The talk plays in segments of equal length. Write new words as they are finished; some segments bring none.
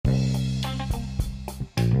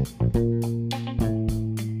Good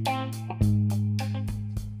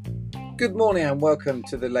morning and welcome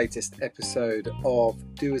to the latest episode of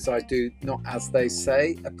Do As I Do, Not As They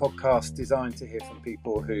Say, a podcast designed to hear from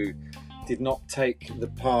people who did not take the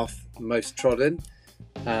path most trodden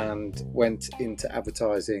and went into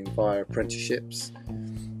advertising via apprenticeships.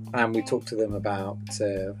 And we talk to them about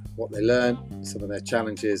what they learned, some of their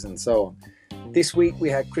challenges and so on. This week we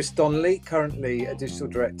had Chris Donnelly, currently a digital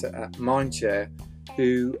director at Mindshare,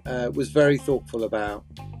 who was very thoughtful about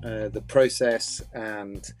the process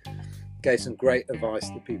and gave some great advice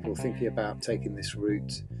to people thinking about taking this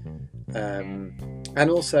route. And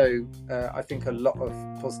also, I think a lot of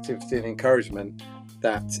positivity and encouragement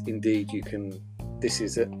that indeed this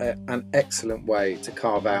is an excellent way to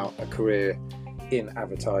carve out a career in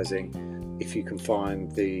advertising if you can find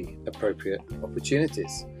the appropriate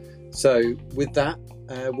opportunities. So with that,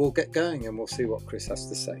 we'll get going and we'll see what Chris has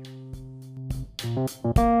to say.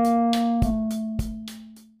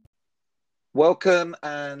 Welcome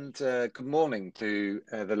and good morning to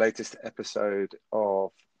the latest episode of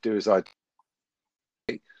Do As I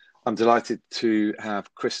Do. I'm delighted to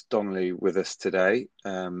have Chris Donnelly with us today,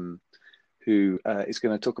 who is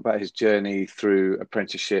going to talk about his journey through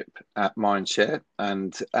apprenticeship at Mindshare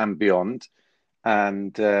and beyond.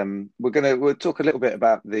 And we'll talk a little bit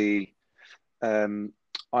about the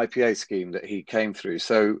IPA scheme that he came through.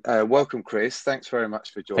 So welcome, Chris. Thanks very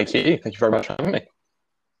much for joining. Thank you. Thank you very much for having me.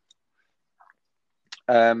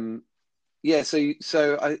 So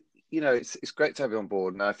I, it's great to have you on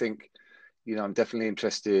board, and I think, I'm definitely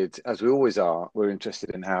interested, as we always are. We're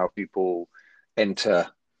interested in how people enter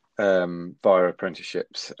via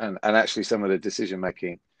apprenticeships, and actually some of the decision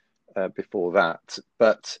making before that.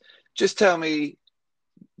 But just tell me,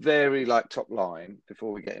 very top line,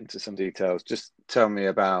 before we get into some details. Just tell me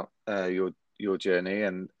about your journey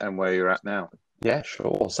and where you're at now. Yeah,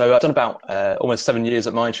 sure. So I've done about almost 7 years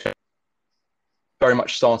at Mindshare. Very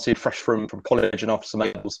much started fresh from college and after some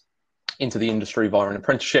A-levels into the industry via an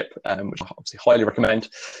apprenticeship, which I obviously highly recommend.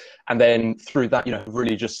 And then through that,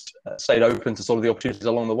 really just stayed open to sort of the opportunities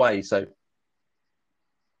along the way. So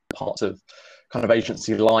parts of kind of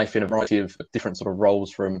agency life in a variety of different sort of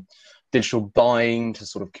roles, from digital buying to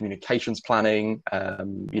sort of communications planning,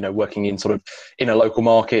 working in sort of in a local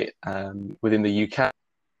market within the UK.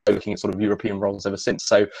 Looking at sort of European roles ever since.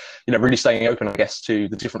 So, really staying open, I guess, to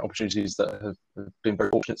the different opportunities that have been very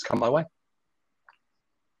fortunate to come my way.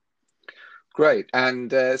 Great. And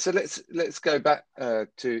so let's go back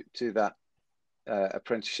to that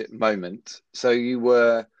apprenticeship moment. So you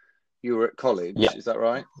were at college, yeah. Is that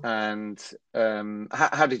right? And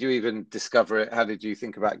how did you even discover it? How did you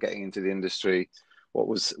think about getting into the industry? What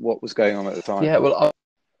was going on at the time? Yeah, well, I was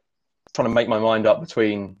trying to make my mind up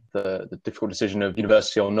between the difficult decision of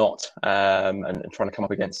university or not, and trying to come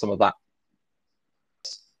up against some of that.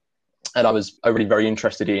 And I was already very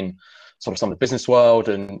interested in sort of some of the business world,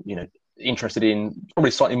 and interested in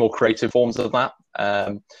probably slightly more creative forms of that.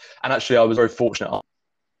 And actually, I was very fortunate.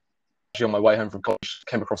 Actually, on my way home from college,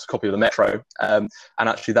 came across a copy of the Metro, and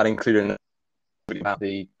actually that included about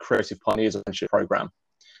the Creative Pioneers Apprenticeship Programme,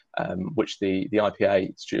 which the IPA,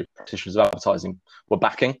 Institute of Practitioners of Advertising, were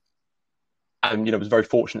backing. And was very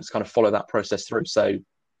fortunate to kind of follow that process through. So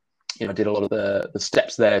I did a lot of the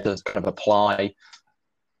steps there to kind of apply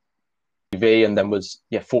CV, and then was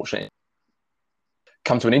fortunate to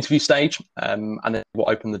come to an interview stage, and then what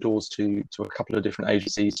opened the doors to a couple of different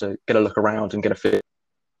agencies to get a look around and get a feel.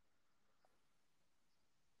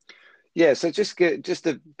 Yeah, so just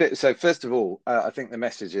a bit. So first of all, I think the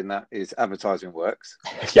message in that is advertising works.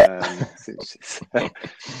 Yeah. Since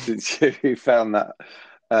you found that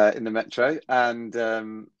in the Metro, and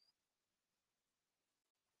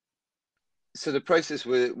so the process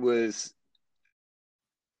was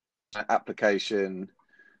application,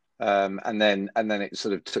 and then it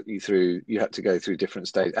sort of took you through. You had to go through different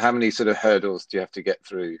stages. How many sort of hurdles do you have to get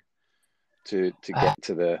through to get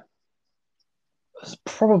to the?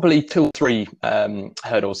 Probably 2 or 3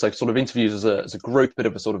 hurdles. So sort of interviews as a group, bit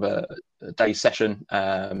of a sort of a day session.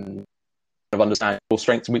 Of understanding what your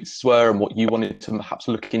strengths and weaknesses were and what you wanted to perhaps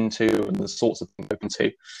look into and the sorts of things open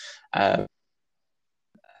to. I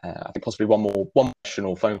think possibly one question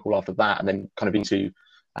or phone call after that, and then kind of into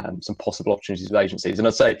some possible opportunities with agencies. And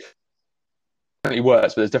I'd say it definitely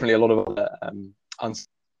works, but there's definitely a lot of other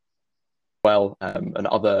and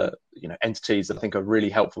other entities that I think are really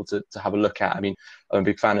helpful to have a look at. I mean, I'm a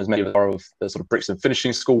big fan, as many of the sort of bricks and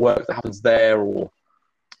finishing school work that happens there, or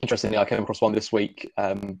interestingly, I came across one this week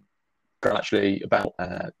actually about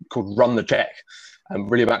called Run the Check,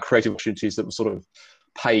 really about creative opportunities that were sort of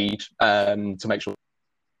paid to make sure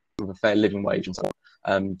of a fair living wage and so on.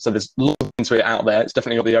 So there's lots into it out there. It's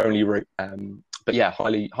definitely not the only route. But yeah,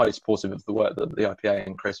 highly supportive of the work that the IPA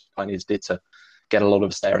and Creative Pioneers did to get a lot of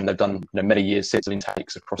us there, and they've done many years of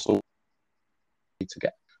intakes across all to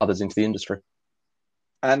get others into the industry.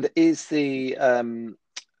 And is the I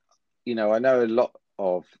know a lot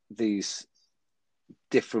of these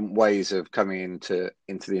different ways of coming into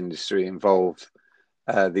the industry involve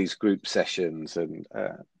these group sessions and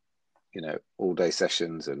all day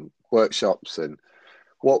sessions and workshops. And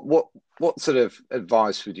what sort of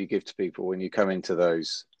advice would you give to people when you come into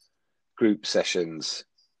those group sessions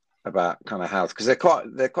about kind of how, because they're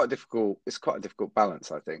quite difficult. It's quite a difficult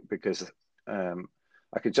balance, I think, because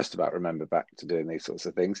I could just about remember back to doing these sorts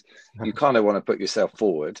of things. You kind of want to put yourself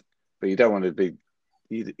forward, but you don't want to be,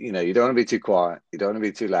 you don't want to be too quiet. You don't want to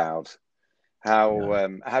be too loud.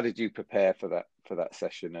 How did you prepare for that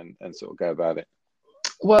session and sort of go about it?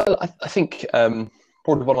 Well, I think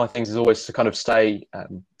probably one of my things is always to kind of stay a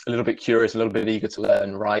little bit curious, a little bit eager to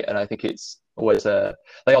learn, right? And I think it's always they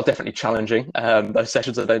are definitely challenging. Those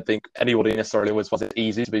sessions, I don't think anybody necessarily always finds it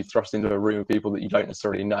easy to be thrust into a room of people that you don't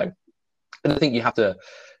necessarily know. And I think you have to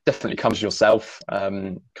definitely come as yourself,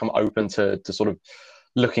 come open to sort of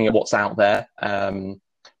looking at what's out there.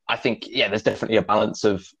 I think, there's definitely a balance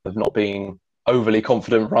of not being overly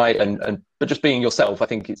confident, right? But just being yourself. I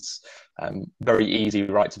think it's very easy,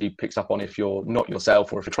 right, to be picked up on if you're not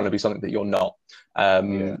yourself or if you're trying to be something that you're not.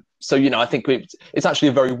 So, I think it's actually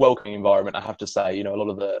a very welcoming environment, I have to say. A lot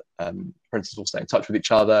of the apprentices will stay in touch with each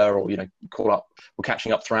other, or, call up, we're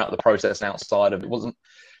catching up throughout the process and outside of it.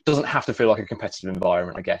 Doesn't have to feel like a competitive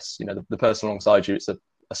environment, I guess. The person alongside you, it's a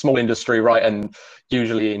small industry, right? And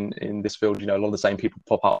usually in this field, a lot of the same people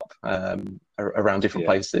pop up around different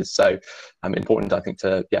places. So important, I think,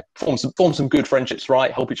 to form some good friendships,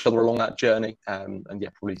 right? Help each other along that journey, and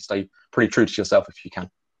probably stay pretty true to yourself if you can.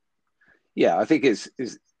 Yeah, I think it's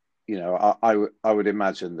I would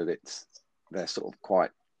imagine that they're sort of quite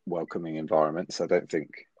welcoming environments. I don't think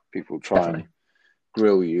people try and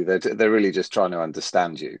grill you. They're really just trying to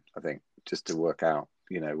understand you, I think, just to work out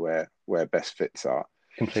where best fits are.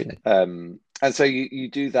 Completely. And so you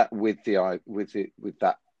do that with the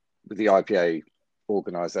IPA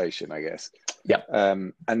organization, I guess. Yeah.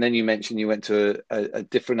 And then you mentioned you went to a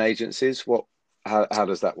different agencies. How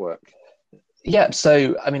does that work? Yeah,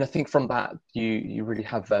 so I mean, I think from that you really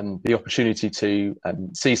have the opportunity to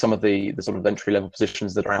see some of the sort of entry level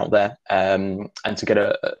positions that are out there, and to get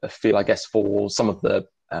a feel, I guess, for some of the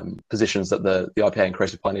positions that the IPA and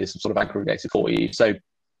Creative Pioneers have sort of aggregated for you. So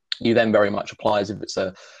you then very much apply as if it's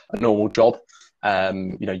a normal job.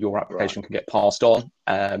 Your application can get passed on,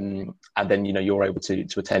 and then you're able to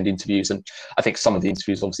attend interviews. And I think some of the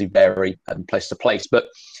interviews obviously vary place to place, but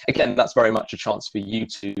again, that's very much a chance for you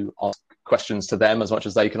to ask questions to them as much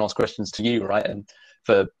as they can ask questions to you, right? And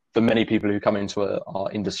for many people who come into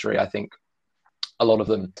our industry, I think a lot of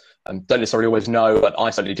them don't necessarily always know, but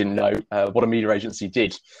I certainly didn't know what a media agency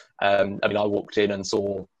did. I walked in and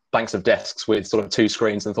saw banks of desks with sort of two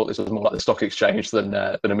screens and thought this was more like the stock exchange than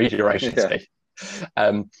a media agency.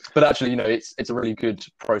 But actually, it's a really good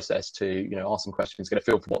process to ask some questions, get a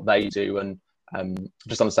feel for what they do, and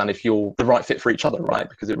just understand if you're the right fit for each other, right?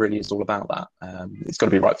 Because it really is all about that. It's got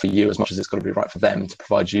to be right for you as much as it's got to be right for them to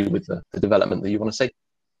provide you with the development that you want to see.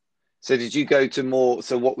 So did you go to more,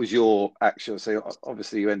 so what was your actual, so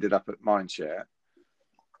obviously you ended up at Mindshare.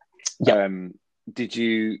 Yeah.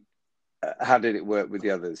 How did it work with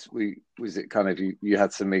the others? Was it kind of, you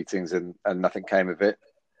had some meetings and nothing came of it?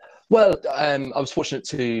 Well, I was fortunate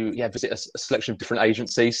to visit a selection of different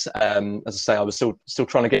agencies. As I say, I was still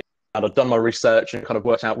trying to get out. I'd done my research and kind of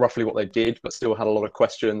worked out roughly what they did, but still had a lot of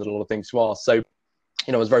questions and a lot of things to ask. So,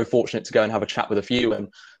 I was very fortunate to go and have a chat with a few, and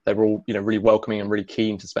they were all, really welcoming and really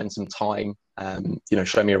keen to spend some time,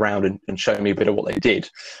 show me around and show me a bit of what they did.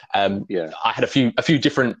 I had a few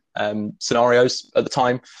different scenarios at the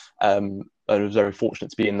time. I was very fortunate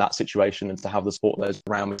to be in that situation and to have the support of those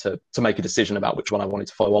around me to make a decision about which one I wanted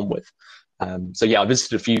to follow on with. I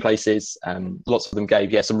visited a few places. Lots of them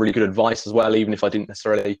gave some really good advice as well, even if I didn't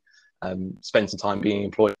necessarily spend some time being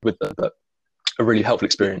employed with them, but a really helpful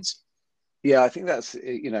experience. Yeah, I think that's,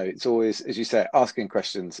 it's always, as you say, asking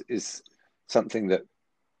questions is something that,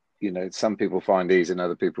 some people find easy and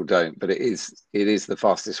other people don't, but it is the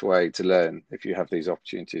fastest way to learn if you have these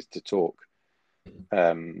opportunities to talk.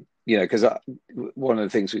 Because one of the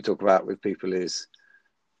things we talk about with people is,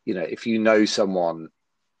 if you know someone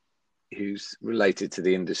who's related to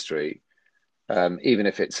the industry, even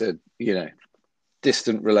if it's a,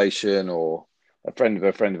 distant relation or a friend of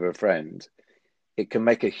a friend of a friend, it can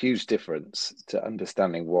make a huge difference to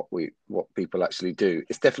understanding what people actually do.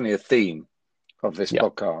 It's definitely a theme of this Yeah.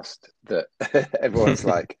 podcast that everyone's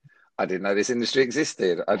like, I didn't know this industry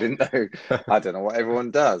existed. I didn't know, I don't know what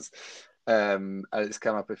everyone does. And it's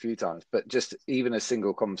come up a few times, but just even a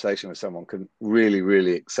single conversation with someone can really,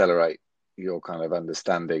 really accelerate your kind of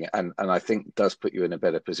understanding. And I think does put you in a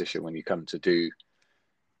better position when you come to do,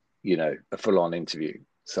 you know, a full on interview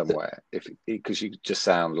somewhere, because you just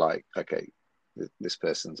sound like, okay, this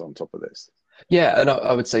person's on top of this. Yeah, and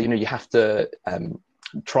I would say, you know, you have to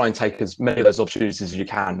try and take as many of those opportunities as you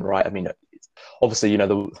can, right? I mean, obviously, you know,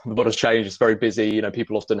 the world has changed. It's very busy. You know,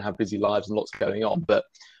 people often have busy lives and lots going on. But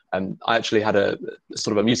I actually had a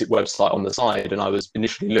sort of a music website on the side, and I was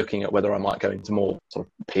initially looking at whether I might go into more sort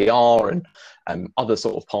of PR and other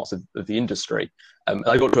sort of parts of the industry.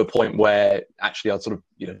 I got to a point where actually I'd sort of,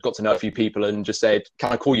 you know, got to know a few people and just said,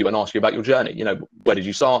 can I call you and ask you about your journey? You know, where did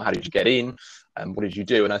you start? How did you get in? What did you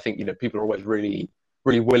do? And I think, you know, people are always really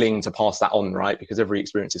willing to pass that on, right? Because every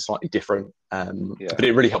experience is slightly different. But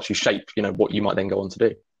it really helps you shape, you know, what you might then go on to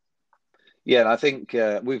do. Yeah, and I think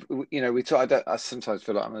I sometimes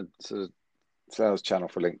feel like I'm a sort of sales channel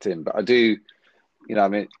for LinkedIn, but I do, you know, I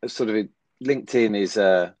mean, sort of LinkedIn is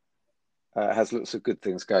has lots of good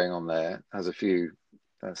things going on there, has a few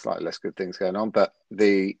slightly less good things going on, but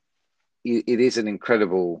it is an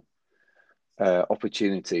incredible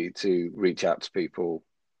opportunity to reach out to people,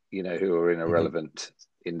 you know, who are in a relevant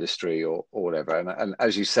industry or whatever. And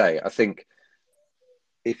as you say, I think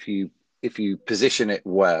if you position it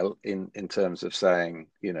well in terms of saying,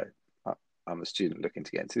 you know, I'm a student looking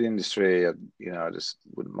to get into the industry, you know, I just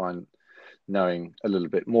wouldn't mind knowing a little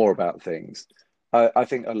bit more about things. I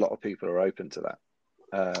think a lot of people are open to that.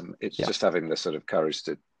 It's just having the sort of courage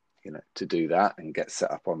to, you know, to do that and get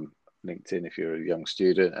set up on LinkedIn if you're a young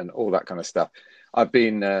student and all that kind of stuff.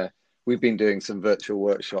 We've been doing some virtual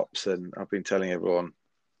workshops, and I've been telling everyone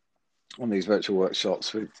on these virtual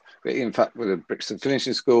workshops in fact, with a Brixton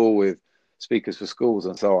Finishing School, with speakers for schools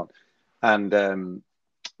and so on. And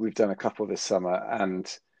we've done a couple this summer, and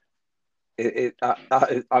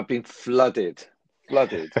I've been flooded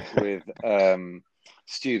with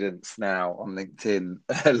students now on LinkedIn,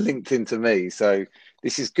 LinkedIn to me. So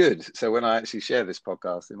this is good. So when I actually share this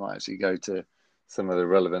podcast, it might actually go to some of the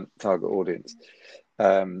relevant target audience.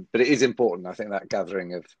 But it is important, I think, that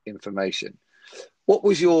gathering of information. What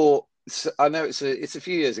was I know it's a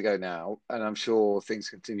few years ago now, and I'm sure things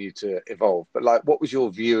continue to evolve, but like, what was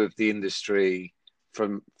your view of the industry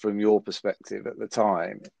from your perspective at the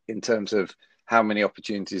time, in terms of how many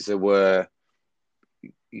opportunities there were,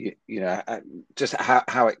 you know, just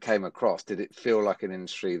how it came across? Did it feel like an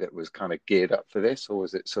industry that was kind of geared up for this, or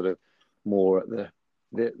was it sort of more at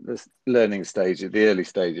the learning stage, the early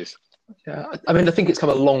stages? Yeah, I mean, I think it's come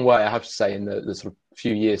a long way, I have to say, in the sort of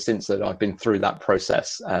few years since that I've been through that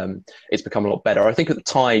process. It's become a lot better. I think at the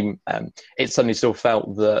time, it suddenly still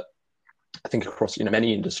felt that, I think across, you know,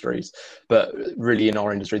 many industries, but really in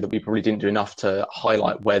our industry, that we probably didn't do enough to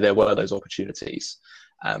highlight where there were those opportunities.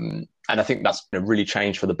 And I think that's, you know, really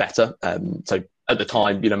changed for the better. So at the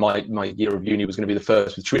time, you know, my year of uni was going to be the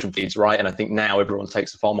first with tuition fees, right? And I think now everyone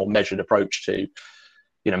takes a far more measured approach to,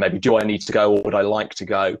 you know, maybe do I need to go, or would I like to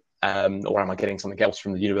go, or am I getting something else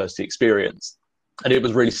from the university experience? And it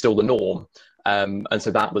was really still the norm. And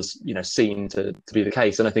so that was, you know, seen to be the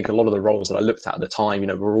case. And I think a lot of the roles that I looked at the time, you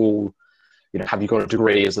know, were all, you know, have you got a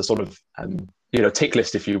degree as a sort of, you know, tick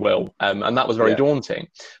list, if you will. And that was very daunting.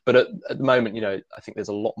 But at the moment, you know, I think there's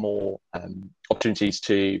a lot more opportunities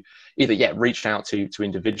to either, reach out to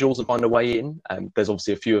individuals and find a way in. There's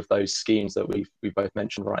obviously a few of those schemes that we've both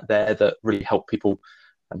mentioned right there that really help people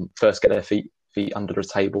first get their feet under a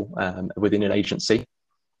table within an agency.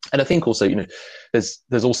 And I think also, you know,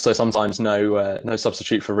 there's also sometimes no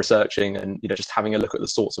substitute for researching and, you know, just having a look at the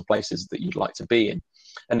sorts of places that you'd like to be in.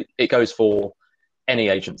 And it goes for any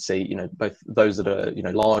agency, you know, both those that are, you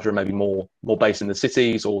know, larger, maybe more based in the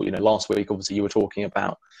cities, or, you know, last week, obviously, you were talking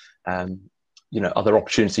about, you know, other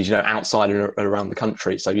opportunities, you know, outside and around the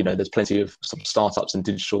country. So, you know, there's plenty of sort of startups and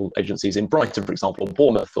digital agencies in Brighton, for example, or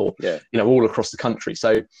Bournemouth, or, you know, all across the country.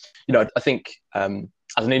 So, you know, I think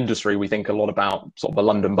as an industry, we think a lot about sort of the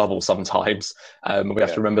London bubble sometimes. We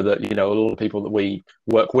have to remember that, you know, a lot of people that we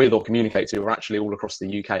work with or communicate to are actually all across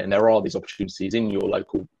the UK, and there are these opportunities in your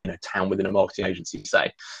local, you know, town within a marketing agency,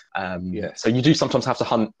 say. So you do sometimes have to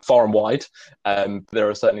hunt far and wide. There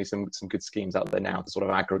are certainly some good schemes out there now to sort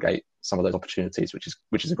of aggregate some of those opportunities,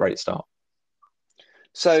 which is a great start.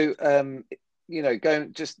 So, you know,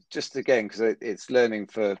 going just again, because it's learning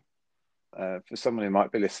for someone who might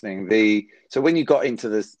be listening. So when you got into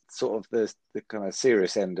the sort of the kind of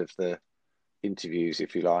serious end of the interviews,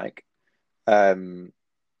 if you like, how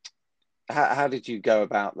did you go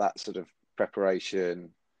about that sort of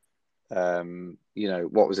preparation?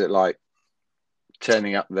 What was it like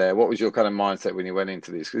turning up there? What was your kind of mindset when you went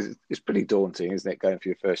into this? Because it's pretty daunting, isn't it, going for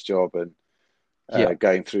your first job and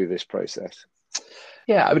going through this process?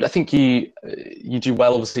 Yeah, I mean, I think you do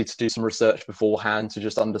well, obviously, to do some research beforehand to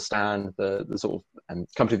just understand the sort of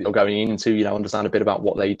company that you're going into. Understand a bit about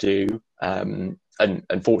what they do. And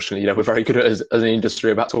unfortunately, we're very good as an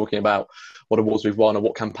industry about talking about what awards we've won or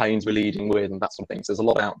what campaigns we're leading with and that sort of thing. So there's a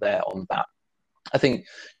lot out there on that. I think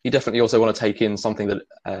you definitely also want to take in something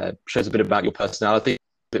that shows a bit about your personality, a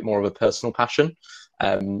bit more of a personal passion.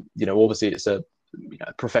 Obviously it's a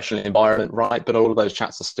professional environment, right? But all of those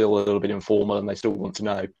chats are still a little bit informal, and they still want to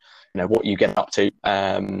know, what you get up to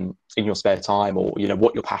in your spare time, or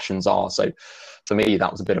what your passions are. So for me,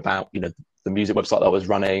 that was a bit about the music website that I was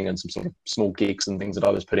running and some sort of small gigs and things that I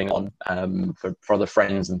was putting on for other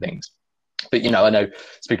friends and things. But I know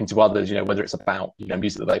speaking to others, whether it's about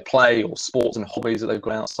music that they play or sports and hobbies that they've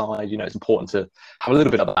got outside, it's important to have a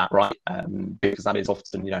little bit of that, right? Because that is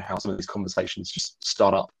often how some of these conversations just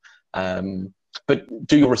start up. But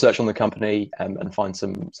do your research on the company and find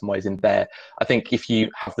some ways in there. I think if you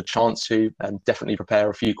have the chance to, definitely prepare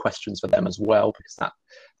a few questions for them as well, because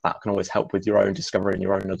that can always help with your own discovery and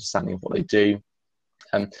your own understanding of what they do.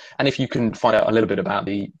 And if you can find out a little bit about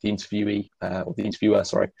the interviewee or the interviewer,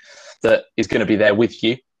 that is going to be there with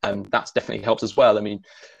you, that definitely helps as well. I mean,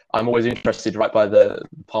 I'm always interested, right, by the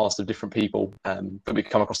past of different people that we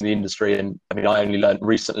come across in the industry. And I mean, I only learned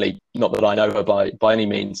recently, not that I know her by any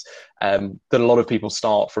means, that a lot of people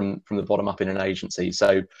start from the bottom up in an agency.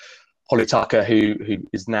 So Holly Tucker, who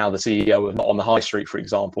is now the CEO of Not on the High Street, for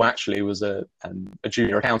example, actually was a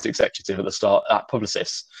junior account executive at the start at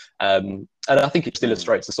Publicis. And I think it just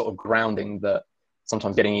illustrates the sort of grounding that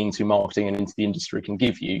sometimes getting into marketing and into the industry can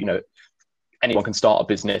give you. Anyone can start a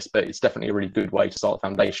business, but it's definitely a really good way to start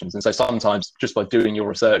foundations. And so sometimes just by doing your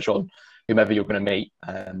research on whomever you're going to meet,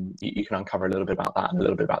 you can uncover a little bit about that and a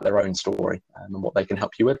little bit about their own story and what they can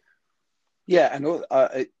help you with. Yeah, and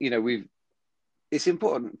it's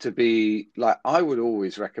important to be like, I would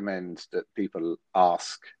always recommend that people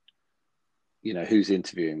ask, who's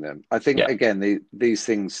interviewing them. I think again, these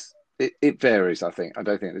things it varies. I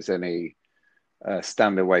don't think there's any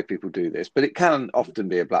standard way people do this, but it can often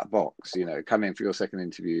be a black box. Come in for your second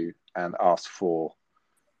interview and ask for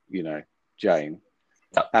Jane,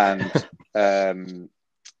 and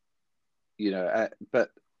but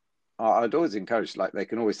I'd always encourage, like, they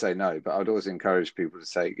can always say no, but I'd always encourage people to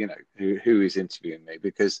say, who is interviewing me,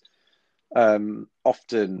 because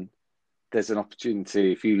often there's an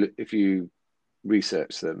opportunity if you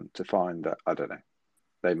research them to find that, I don't know,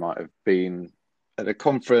 they might have been at a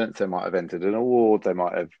conference, they might have entered an award, they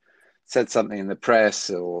might have said something in the press,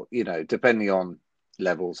 or depending on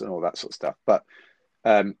levels and all that sort of stuff. But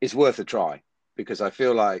it's worth a try, because I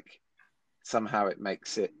feel like somehow it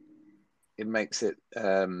makes it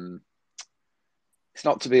it's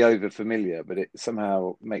not to be over familiar, but it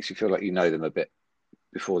somehow makes you feel like you know them a bit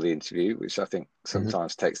before the interview, which I think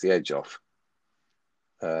sometimes takes the edge off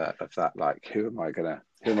of that. Like, who am I gonna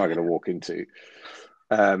walk into?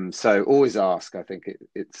 So always ask. I think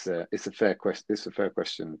it's a fair question. It's a fair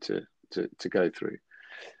question to go through.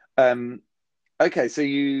 Okay, so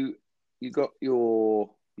you were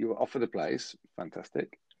offered a place,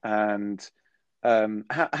 fantastic. And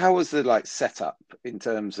how was the setup in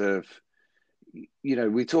terms of,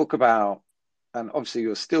 we talk about, and obviously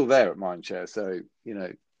you're still there at Mindshare, so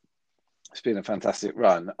it's been a fantastic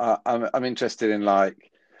run. I'm interested in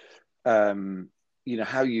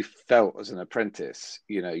how you felt as an apprentice.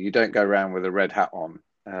 You don't go around with a red hat on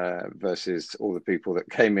versus all the people that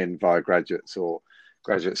came in via graduates or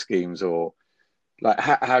graduate schemes, or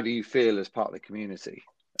how do you feel as part of the community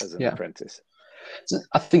as an apprentice? So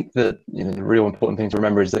I think that the real important thing to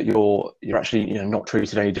remember is that you're actually not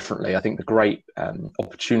treated any differently. I think the great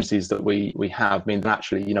opportunities that we have mean that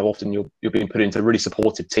actually often you're being put into really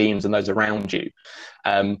supportive teams and those around you.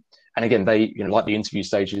 And again, they like the interview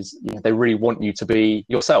stages, they really want you to be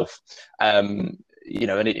yourself. And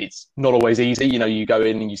it's not always easy. You go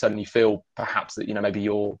in and you suddenly feel perhaps that maybe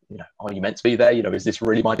you're are you meant to be there? Is this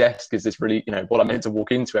really my desk? Is this really what I'm meant to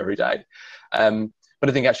walk into every day? But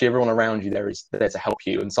I think actually everyone around you there is there to help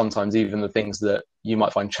you. And sometimes even the things that you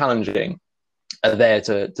might find challenging are there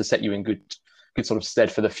to set you in good sort of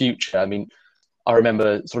stead for the future. I mean, I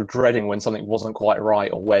remember sort of dreading when something wasn't quite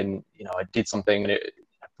right, or when, I did something and it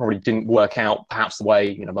probably didn't work out perhaps the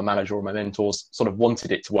way, my manager or my mentors sort of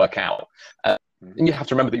wanted it to work out. And you have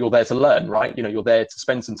to remember that you're there to learn, right? You're there to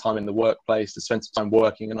spend some time in the workplace, to spend some time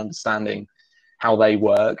working and understanding how they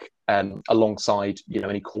work. alongside, you know,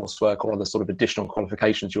 any coursework or other sort of additional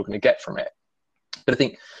qualifications you're going to get from it. But I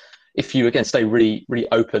think if you, again, stay really, really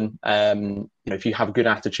open, you know, if you have a good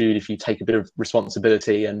attitude, if you take a bit of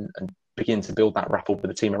responsibility and begin to build that rapport with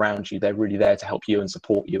the team around you, they're really there to help you and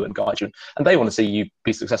support you and guide you. And they want to see you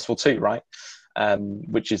be successful too, right?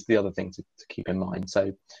 Which is the other thing to keep in mind.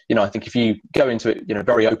 So, you know, I think if you go into it, you know,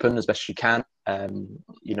 very open as best you can,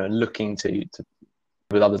 you know, looking to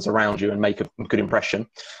with others around you and make a good impression,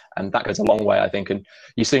 and that goes a long way, I think. And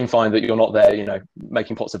you soon find that you're not there, you know,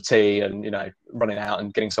 making pots of tea and, you know, running out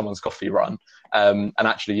and getting someone's coffee run, and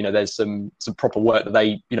actually, you know, there's some proper work that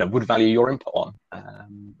they, you know, would value your input on,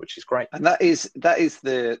 which is great. And that is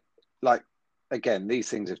the, like, again, these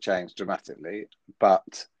things have changed dramatically,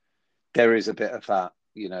 but there is a bit of that,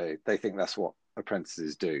 you know, they think that's what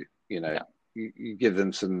apprentices do, you know. Yeah. You give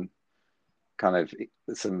them some kind of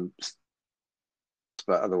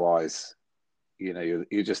but otherwise, you know,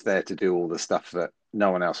 you're just there to do all the stuff that no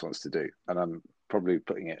one else wants to do. And I'm probably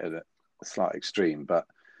putting it at a slight extreme, but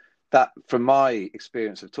that, from my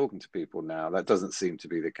experience of talking to people now, that doesn't seem to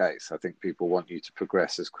be the case. I think people want you to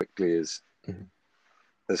progress as quickly as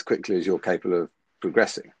you're capable of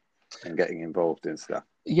progressing and getting involved in stuff.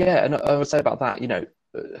 Yeah, and I would say about that, you know,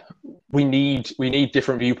 we need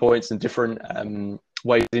different viewpoints and different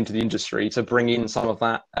ways into the industry to bring in some of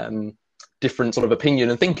that different sort of opinion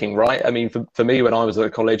and thinking, right? I mean, for me, when I was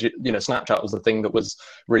at college, you know, Snapchat was the thing that was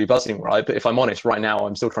really buzzing, right? But if I'm honest, right now,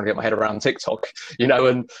 I'm still trying to get my head around TikTok, you know,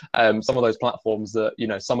 and some of those platforms that, you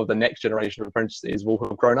know, some of the next generation of apprentices will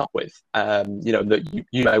have grown up with, you know, that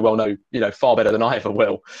you may well know, you know, far better than I ever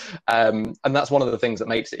will. And that's one of the things that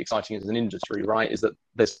makes it exciting as an industry, right? Is that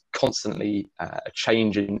there's constantly a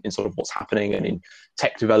change in sort of what's happening and in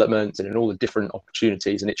tech development and in all the different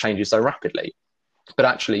opportunities, and it changes so rapidly. But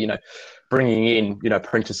actually, you know, bringing in, you know,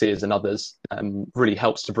 apprentices and others really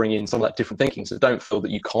helps to bring in some of that different thinking. So don't feel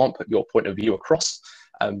that you can't put your point of view across,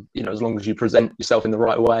 you know, as long as you present yourself in the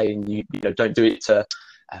right way and you know, don't do it to,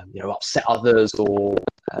 you know, upset others or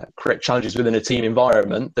create challenges within a team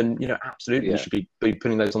environment, then, you know, absolutely you should be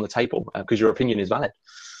putting those on the table because your opinion is valid.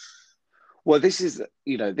 Well, this is,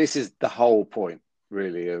 you know, this is the whole point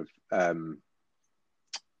really of,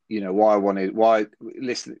 you know, why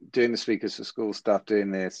doing the Speakers for School stuff,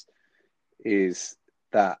 doing this, is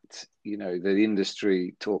that, you know, the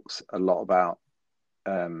industry talks a lot about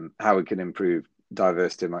how we can improve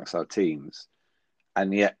diversity amongst our teams,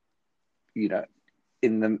 and yet, you know,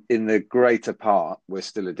 in the greater part, we're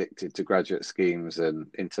still addicted to graduate schemes and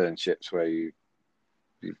internships where you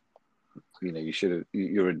know,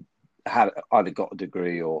 you had either got a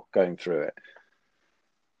degree or going through it.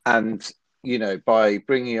 And, you know, by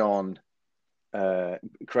bringing on,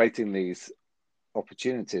 creating these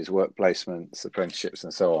opportunities, work placements, apprenticeships,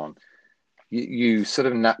 and so on, you sort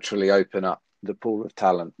of naturally open up the pool of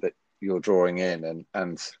talent that you're drawing in,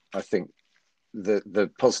 and I think the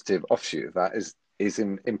positive offshoot of that is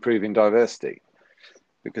in improving diversity,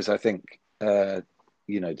 because I think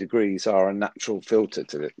you know, degrees are a natural filter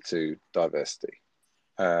to diversity.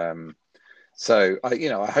 So I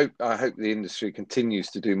hope the industry continues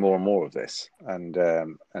to do more and more of this, and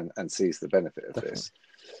sees the benefit of this.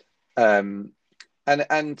 And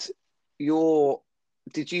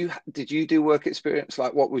did you do work experience?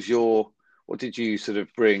 Like, what did you sort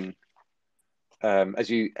of bring as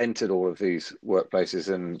you entered all of these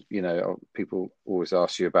workplaces? And, you know, people always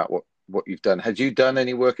ask you about what you've done. Had you done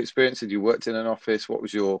any work experience? Had you worked in an office? What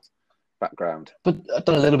was your background? But I've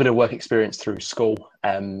done a little bit of work experience through school.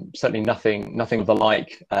 Certainly nothing of the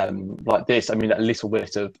like this. I mean, a little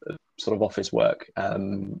bit of sort of office work.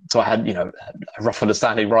 So I had, you know, a rough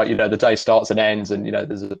understanding, right? You know, the day starts and ends, and, you know,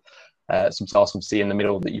 there's some tasks from C in the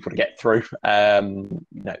middle that you've got to get through. You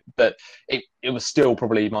know, but it was still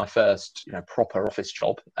probably my first, you know, proper office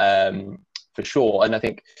job, for sure. And I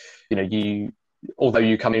think, you know, although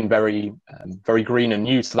you come in very green and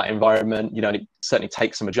new to that environment, you know, and it certainly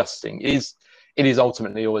takes some adjusting. It is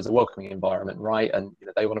ultimately always a welcoming environment, right? And, you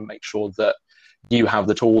know, they want to make sure that you have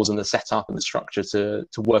the tools and the setup and the structure to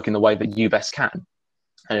work in the way that you best can.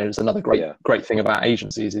 And it's another great thing about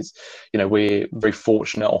agencies is, you know, we're very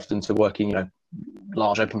fortunate often to work in, you know,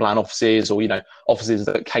 large open plan offices, or, you know, offices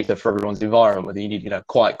that cater for everyone's environment, whether you need, you know,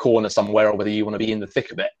 quiet corner somewhere or whether you want to be in the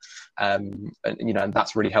thick of it. And, you know, and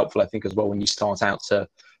that's really helpful, I think, as well, when you start out to,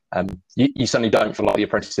 you certainly don't feel like the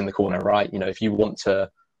apprentice in the corner, right? You know, if you want to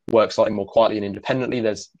work slightly more quietly and independently,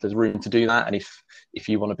 there's room to do that. And if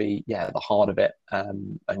you want to be, at the heart of it,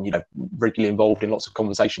 and, you know, regularly involved in lots of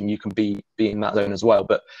conversation, you can be in that zone as well.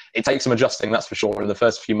 But it takes some adjusting, that's for sure. In the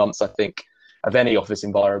first few months, I think, of any office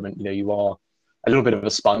environment, you know, a little bit of a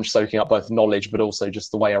sponge, soaking up both knowledge, but also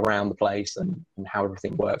just the way around the place and how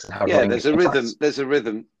everything works and how everything there's a rhythm. There's a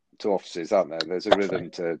rhythm to offices, aren't there? There's a rhythm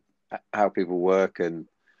to how people work, and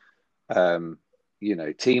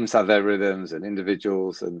teams have their rhythms, and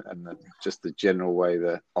individuals, and just the general way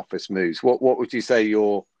the office moves. What would you say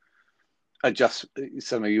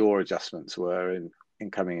some of your adjustments were in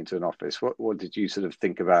coming into an office? What did you sort of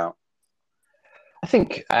think about? I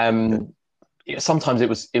think sometimes it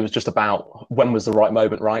was just about when was the right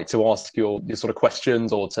moment, right, to ask your sort of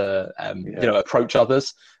questions or to approach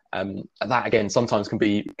others. That again sometimes can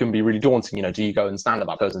be really daunting. Do you go and stand at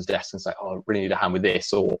that person's desk and say, "Oh, I really need a hand with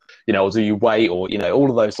this," or or do you wait, or all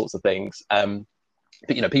of those sorts of things.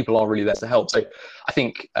 But people are really there to help. So I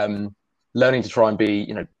think learning to try and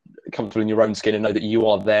be comfortable in your own skin and know that you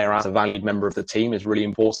are there as a valued member of the team is really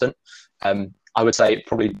important. I would say it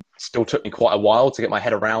probably still took me quite a while to get my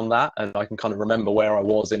head around that, and I can kind of remember where I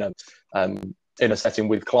was in a setting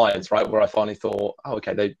with clients, right, where I finally thought, oh,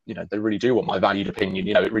 okay, they really do want my valued opinion.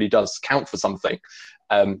 It really does count for something.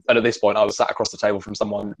 And at this point, I was sat across the table from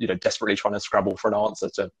someone, desperately trying to scrabble for an answer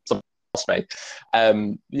to something asked me.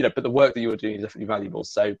 But the work that you were doing is definitely valuable.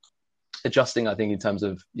 So adjusting, I think, in terms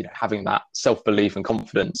of having that self-belief and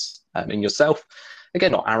confidence in yourself.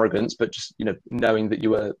 Again, not arrogance, but just knowing that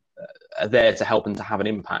you were there to help and to have an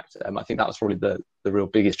impact. I think that was probably the real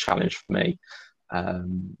biggest challenge for me.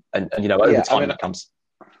 And over time that comes.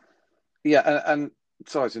 Yeah, and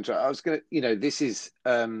sorry to interrupt. I was going to, this is,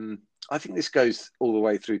 I think this goes all the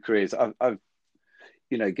way through careers. I've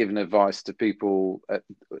given advice to people at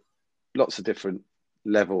lots of different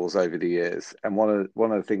levels over the years, and one of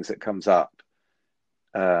the things that comes up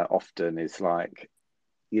often is like,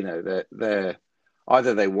 they're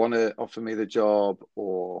either they want to offer me the job,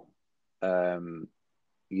 or I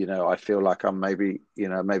feel like I'm maybe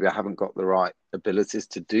I haven't got the right abilities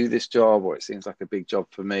to do this job, or it seems like a big job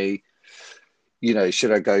for me.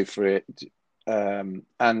 Should I go for it? And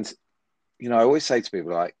I always say to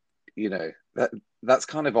people, like, that's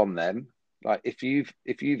kind of on them. Like, if you've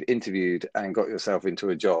interviewed and got yourself into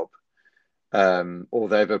a job, or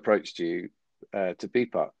they've approached you to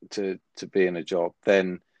be in a job,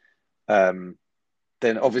 then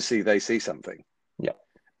obviously they see something. Yeah.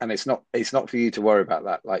 And it's not for you to worry about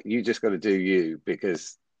that. Like, you just got to do you,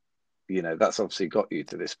 because that's obviously got you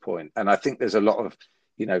to this point. And I think there's a lot of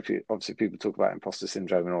obviously people talk about imposter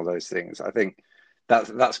syndrome and all those things. I think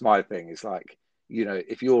that's my thing. It's like,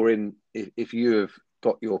 if you have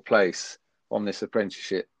got your place on this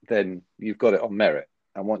apprenticeship, then you've got it on merit.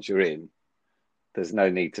 And once you're in, there's no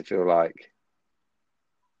need to feel like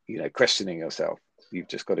questioning yourself. You've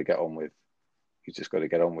just got to get on with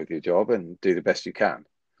your job and do the best you can.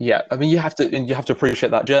 Yeah, I mean, you have to appreciate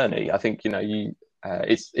that journey. I think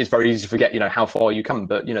it's very easy to forget how far you come,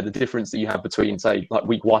 but the difference that you have between, say, like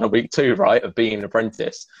week 1 and week 2, right, of being an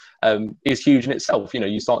apprentice is huge in itself.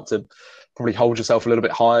 You start to probably hold yourself a little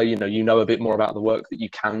bit higher. You a bit more about the work that you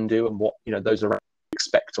can do and what those around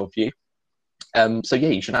expect of you. So yeah,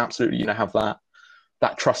 you should absolutely have that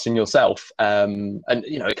trust in yourself, and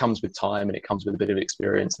it comes with time, and it comes with a bit of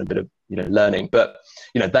experience and a bit of learning, but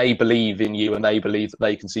they believe in you, and they believe that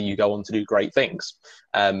they can see you go on to do great things,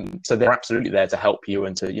 so they're absolutely there to help you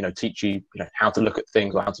and to teach you how to look at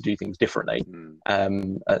things or how to do things differently.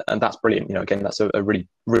 And that's brilliant. Again, that's a really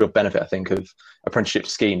real benefit, I think, of apprenticeship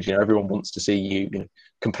schemes. Everyone wants to see you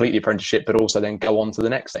complete the apprenticeship, but also then go on to the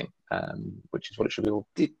next thing, which is what it should be all.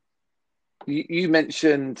 You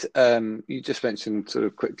mentioned, you just mentioned sort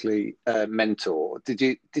of quickly, mentor.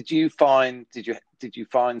 Did you find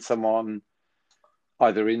someone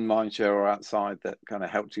either in Mindshare or outside that kind of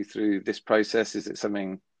helped you through this process? Is it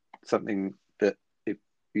something that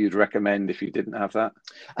you'd recommend if you didn't have that?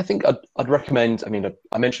 I think I'd recommend. I mean,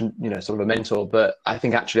 I mentioned sort of a mentor, but I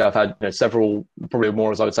think actually I've had several, probably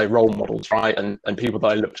more as I would say, role models, right, and people that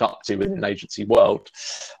I looked up to in an agency world,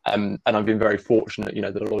 and I've been very fortunate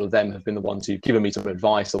that a lot of them have been the ones who've given me some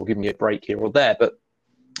advice or given me a break here or there. But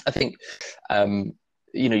I think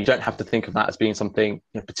you don't have to think of that as being something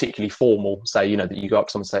particularly formal. Say that you go up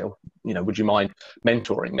to someone and say, oh, would you mind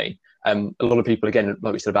mentoring me? A lot of people, again,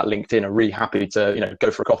 like we said about LinkedIn, are really happy to go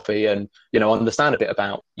for a coffee and understand a bit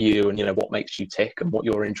about you and what makes you tick and what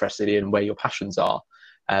you're interested in and where your passions are.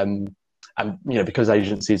 And because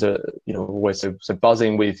agencies are always so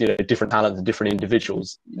buzzing with different talents and different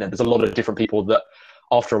individuals, there's a lot of different people that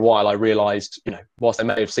after a while I realized whilst they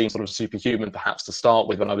may have seemed sort of superhuman perhaps to start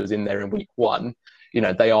with when I was in there in week 1,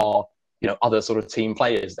 they are other sort of team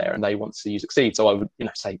players there, and they want to see you succeed. So I would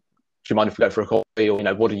say, do you mind if we go for a coffee, or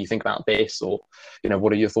what do you think about this, or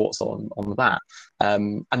what are your thoughts on that?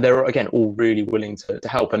 And they're again all really willing to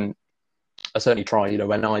help. And I certainly try,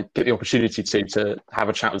 when I get the opportunity to have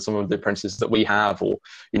a chat with some of the apprentices that we have, or,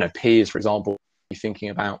 peers, for example, thinking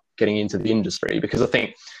about getting into the industry, because I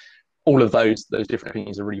think all of those different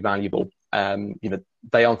opinions are really valuable.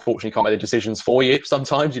 They unfortunately can't make the decisions for you.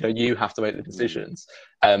 Sometimes, you have to make the decisions.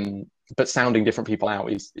 But sounding different people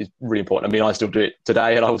out is really important. I mean, I still do it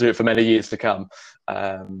today, and I will do it for many years to come.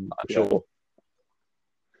 I'm sure.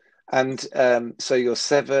 And so you're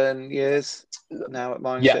 7 years now at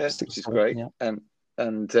Mindshare, which is great. Yeah.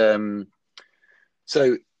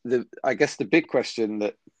 So I guess the big question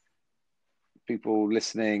that people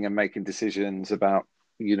listening and making decisions about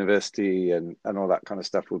university and all that kind of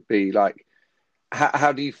stuff would be like,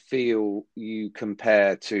 how do you feel you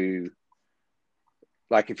compare to,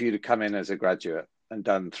 like, if you'd have come in as a graduate and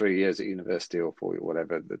done 3 years at university or 4,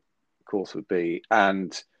 whatever the course would be,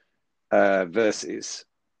 and versus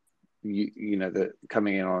the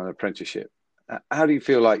coming in on an apprenticeship? How do you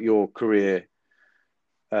feel like your career?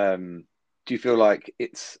 Do you feel like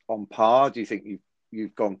it's on par? Do you think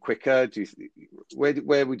you've gone quicker?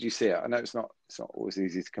 Where would you see it? I know it's not always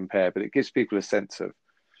easy to compare, but it gives people a sense of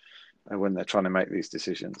when they're trying to make these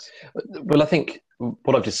decisions. Well, I think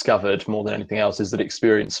what I've discovered more than anything else is that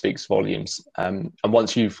experience speaks volumes. And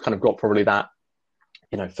once you've kind of got probably that,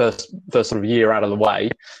 first sort of year out of the way,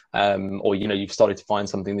 or, you've started to find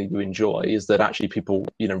something that you enjoy, is that actually people,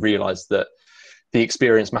 realize that the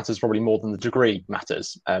experience matters probably more than the degree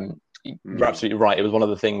matters. You're absolutely right. It was one of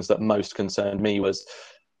the things that most concerned me was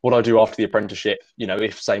what I do after the apprenticeship,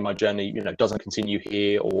 if, say, my journey, doesn't continue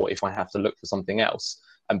here, or if I have to look for something else.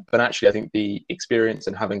 But actually, I think the experience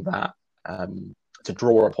and having that to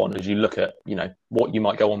draw upon as you look at, what you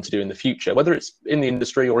might go on to do in the future, whether it's in the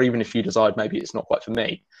industry or even if you decide maybe it's not quite for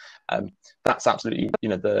me, that's absolutely,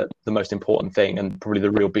 the most important thing, and probably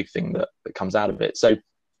the real big thing that comes out of it. So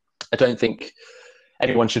I don't think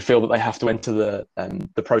anyone should feel that they have to enter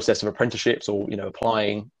the process of apprenticeships or,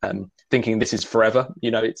 applying, thinking this is forever.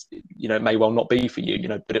 It may well not be for you,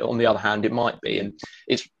 but on the other hand, it might be. And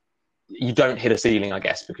you don't hit a ceiling, I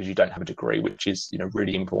guess, because you don't have a degree, which is,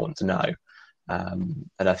 really important to know. And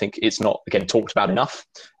I think it's not, again, talked about enough.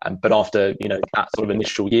 But after, that sort of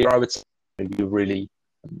initial year, I would say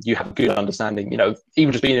you have a good understanding,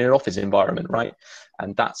 even just being in an office environment, right?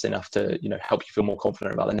 And that's enough to, help you feel more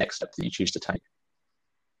confident about the next step that you choose to take.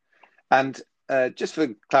 And just for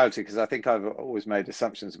clarity, because I think I've always made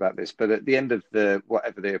assumptions about this, but at the end of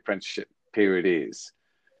whatever the apprenticeship period is,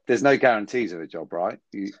 there's no guarantees of a job, right?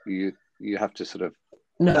 You have to sort of,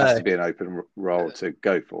 it has to be an open role to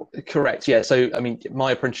go for. Correct. Yeah. So, I mean,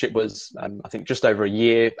 my apprenticeship was, I think, just over a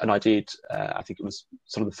year, and I did, I think it was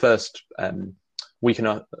sort of the first week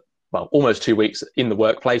and almost 2 weeks in the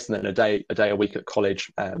workplace, and then a day a week at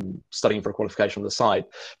college, studying for a qualification on the side.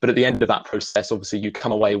 But at the end of that process, obviously, you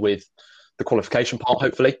come away with the qualification part,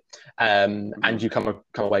 hopefully, and you come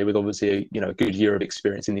away with obviously a good year of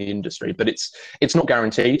experience in the industry. But it's not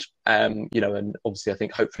guaranteed, and obviously I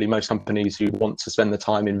think hopefully most companies who want to spend the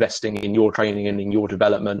time investing in your training and in your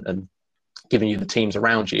development and giving you the teams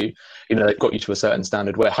around you, they've got you to a certain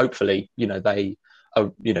standard where hopefully they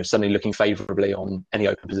are suddenly looking favourably on any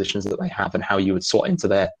open positions that they have and how you would slot into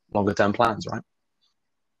their longer term plans, right?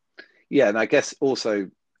 Yeah, and I guess also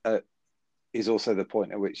is also the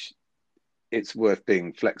point at which it's worth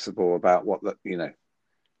being flexible about what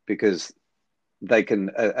because they can,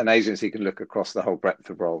 an agency can look across the whole breadth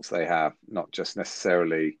of roles they have, not just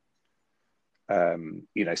necessarily,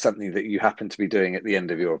 something that you happen to be doing at the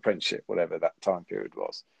end of your apprenticeship, whatever that time period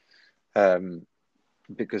was,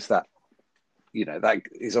 because that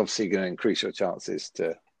is obviously going to increase your chances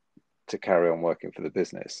to carry on working for the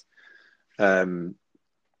business. So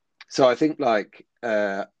I think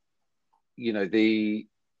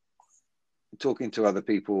talking to other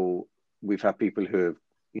people, we've had people who have,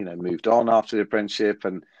 moved on after the apprenticeship,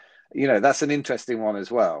 and, that's an interesting one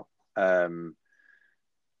as well. I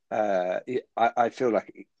feel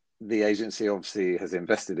like the agency obviously has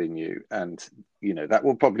invested in you, and, that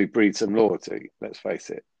will probably breed some loyalty, let's face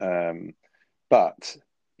it. But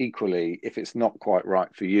equally, if it's not quite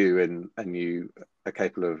right for you and you are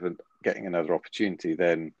capable of getting another opportunity,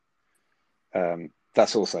 then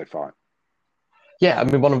that's also fine. Yeah, I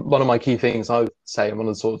mean, one of my key things I would say, and one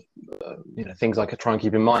of the sort of things I could try and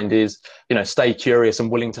keep in mind is, stay curious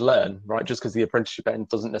and willing to learn, right? Just because the apprenticeship end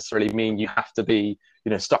doesn't necessarily mean you have to be,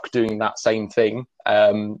 stuck doing that same thing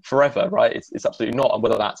forever, right? It's absolutely not. And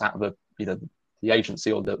whether that's out of the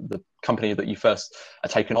agency or the company that you first are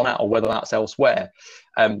taken on at, or whether that's elsewhere,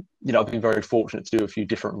 I've been very fortunate to do a few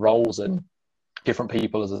different roles, and different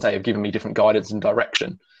people, as I say, have given me different guidance and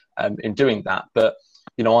direction in doing that. But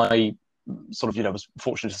I sort of, was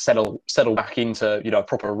fortunate to settle back into, a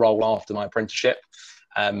proper role after my apprenticeship.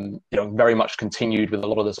 Very much continued with a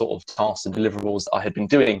lot of the sort of tasks and deliverables that I had been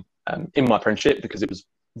doing in my apprenticeship, because it was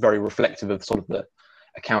very reflective of sort of the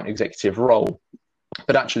account executive role.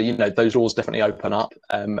 But actually, those doors definitely open up,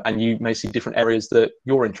 and you may see different areas that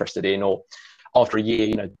you're interested in, or after a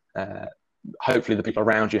year, hopefully the people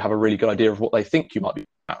around you have a really good idea of what they think you might be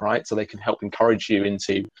at, right? So they can help encourage you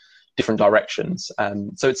into different directions.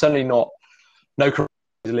 So it's certainly no career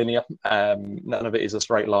is linear. None of it is a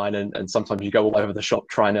straight line, and sometimes you go all over the shop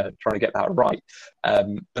trying to get that right.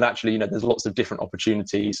 But actually, there's lots of different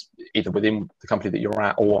opportunities either within the company that you're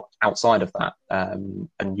at or outside of that,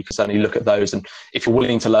 and you can certainly look at those. And if you're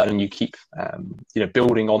willing to learn and you keep,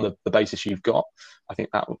 building on the basis you've got, I think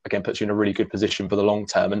that again puts you in a really good position for the long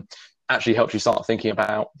term, and actually helps you start thinking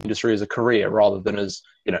about industry as a career rather than as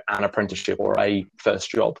an apprenticeship or a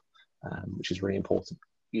first job, which is really important.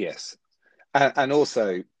 Yes. And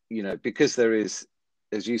also, because there is,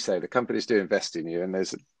 as you say, the companies do invest in you, and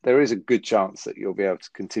there is a good chance that you'll be able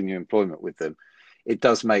to continue employment with them. It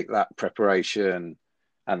does make that preparation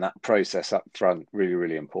and that process up front really,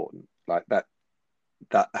 really important. Like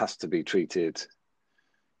that has to be treated,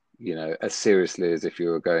 as seriously as if you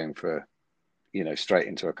were going for, straight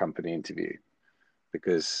into a company interview,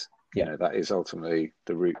 because that is ultimately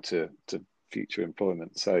the route to future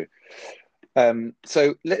employment. So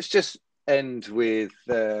let's just end with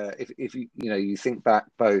if you think back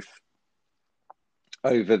both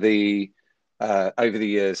over the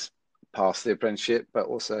years past the apprenticeship, but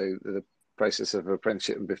also the process of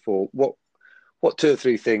apprenticeship and before, what 2 or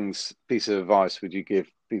 3 piece of advice would you give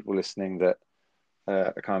people listening that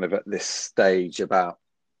are kind of at this stage about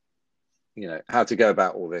how to go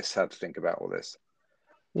about all this, how to think about all this?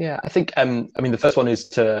 Yeah, I think, the first one is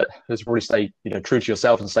to really stay, true to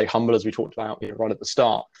yourself and stay humble, as we talked about, right at the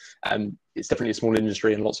start. It's definitely a small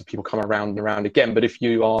industry and lots of people come around and around again. But if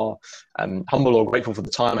you are humble or grateful for the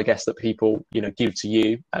time, I guess, that people, give to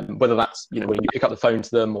you, whether that's, when you pick up the phone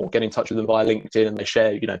to them or get in touch with them via LinkedIn and they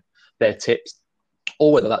share, their tips,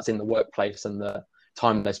 or whether that's in the workplace and the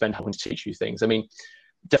time they spend helping to teach you things. I mean,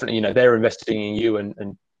 definitely, they're investing in you,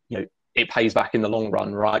 and it pays back in the long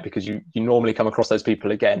run, right? Because you normally come across those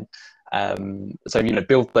people again. So,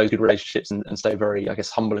 build those good relationships and stay very, I guess,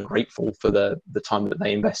 humble and grateful for the time that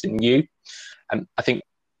they invest in you. I think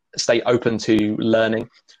stay open to learning,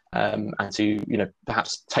 and to,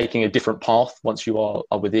 perhaps taking a different path once you are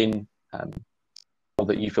within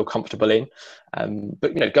that you feel comfortable in.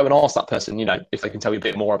 But, go and ask that person, if they can tell you a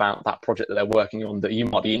bit more about that project that they're working on that you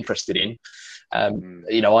might be interested in. I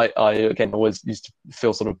again always used to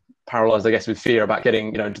feel sort of paralyzed, I guess, with fear about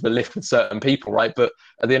getting, into the lift with certain people, right? But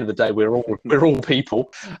at the end of the day, we're all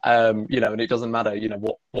people, and it doesn't matter,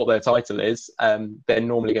 what their title is. They're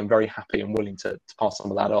normally, again, very happy and willing to pass some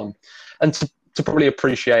of that on, and to probably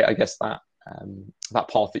appreciate, I guess, that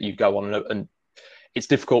path that you go on. And it's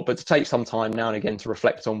difficult, but to take some time now and again to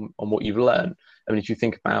reflect on what you've learned. I mean, if you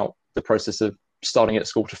think about the process of starting at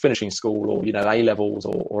school to finishing school, or A levels,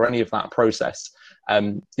 or any of that process,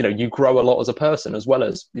 you grow a lot as a person, as well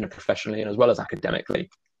as professionally and as well as academically.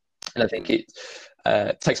 And I think it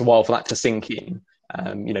takes a while for that to sink in.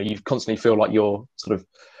 You constantly feel like you're sort of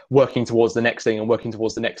working towards the next thing and working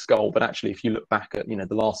towards the next goal, but actually, if you look back at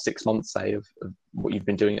the last 6 months, say, of what you've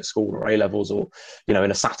been doing at school or A levels, or in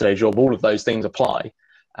a Saturday job, all of those things apply.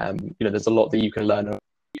 There's a lot that you can learn.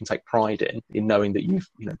 You can take pride in knowing that you've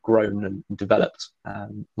grown and developed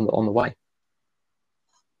on the way.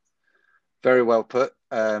 Very well put,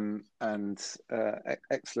 and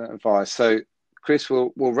excellent advice. So, Chris,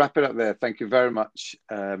 we'll wrap it up there. Thank you very much.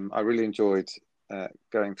 I really enjoyed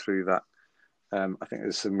going through that. I think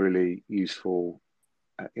there's some really useful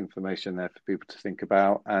information there for people to think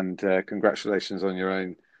about, and congratulations on your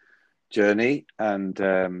own journey and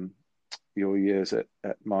your years at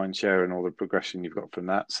Mindshare and all the progression you've got from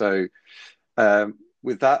that. So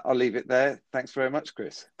with that, I'll leave it there. Thanks very much,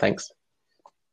 Chris. Thanks.